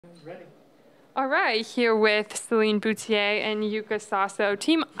Ready. All right, here with Celine Boutier and Yuka Saso.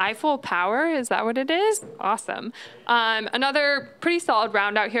 Team Eiffel Power, is that what it is? Awesome. Another pretty solid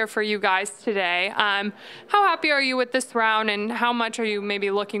round out here for you guys today. How happy are you with this round, and how much are you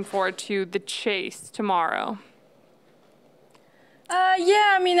maybe looking forward to the chase tomorrow?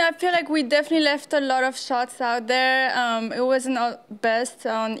 Yeah, I mean, I feel like we definitely left a lot of shots out there. It wasn't our best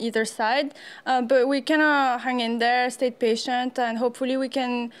on either side, but we kind of hung in there, stayed patient, and hopefully we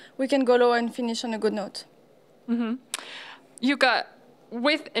can go low and finish on a good note. Mm-hmm. Yuka,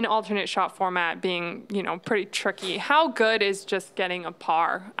 with an alternate shot format being, pretty tricky, how good is just getting a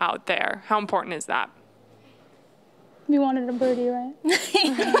par out there? How important is that? We wanted a birdie, right?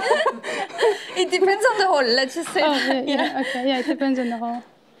 It depends on the hole. Let's just say. Yeah, okay, yeah, it depends on the hole.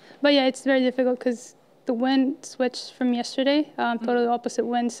 But yeah, it's very difficult because the wind switched from yesterday, totally opposite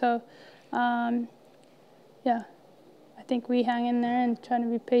wind. So, yeah, I think we hang in there and trying to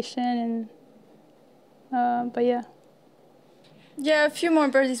be patient. And but yeah. Yeah, a few more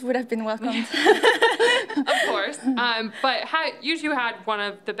birdies would have been welcomed. Of course. But you had one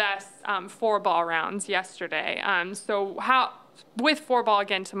of the best 4-ball rounds yesterday. So with 4-ball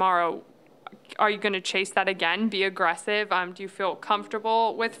again tomorrow, are you going to chase that again, be aggressive? Do you feel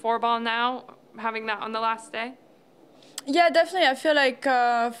comfortable with 4-ball now, having that on the last day? Yeah, definitely. I feel like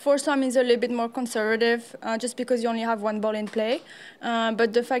foursome is a little bit more conservative just because you only have one ball in play.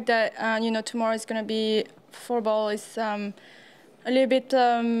 But the fact that, tomorrow is going to be 4-ball is a little bit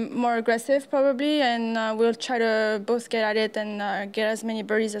more aggressive probably, and we'll try to both get at it and get as many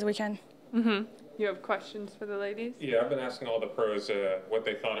birdies as we can. Mm-hmm. You have questions for the ladies? Yeah, I've been asking all the pros what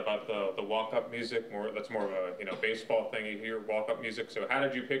they thought about the walk-up music. That's more of a baseball thing. You hear walk-up music. So how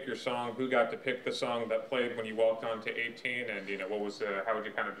did you pick your song? Who got to pick the song that played when you walked on to 18? And how would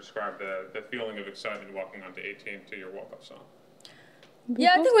you kind of describe the feeling of excitement walking on to 18 to your walk-up song?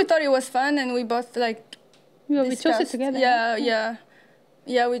 Yeah, I think we thought it was fun, and we both Yeah, we chose it together.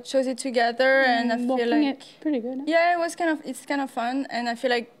 Yeah, we chose it together, and I feel like it's pretty good. Yeah, it's kind of fun, and I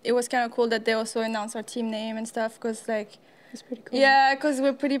feel like it was kind of cool that they also announced our team name and stuff, because it's pretty cool. Yeah, because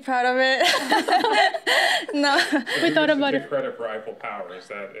we're pretty proud of it. No, we thought about it. Credit for Eiffel Power is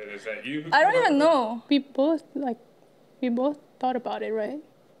that you? I don't even know. We both thought about it, right?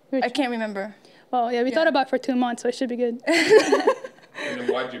 I can't remember. Well, yeah, we thought about it for 2 months, so it should be good. And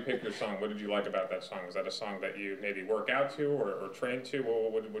then why did you pick your song? What did you like about that song? Was that a song that you maybe work out to or train to?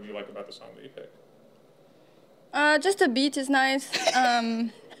 What did you like about the song that you picked? Just the beat is nice.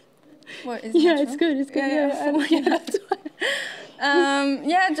 What is it's good. It's good.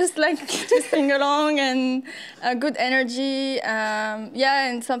 Just sing along and good energy.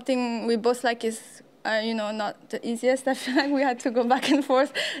 And something we both like is not the easiest. I feel like we had to go back and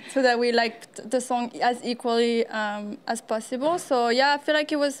forth so that we liked the song as equally as possible. So yeah, I feel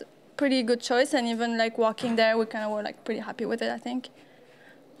like it was pretty good choice, and even walking there, we kind of were pretty happy with it, I think.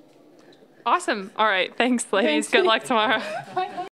 Awesome. All right. Thanks, ladies. Good luck tomorrow.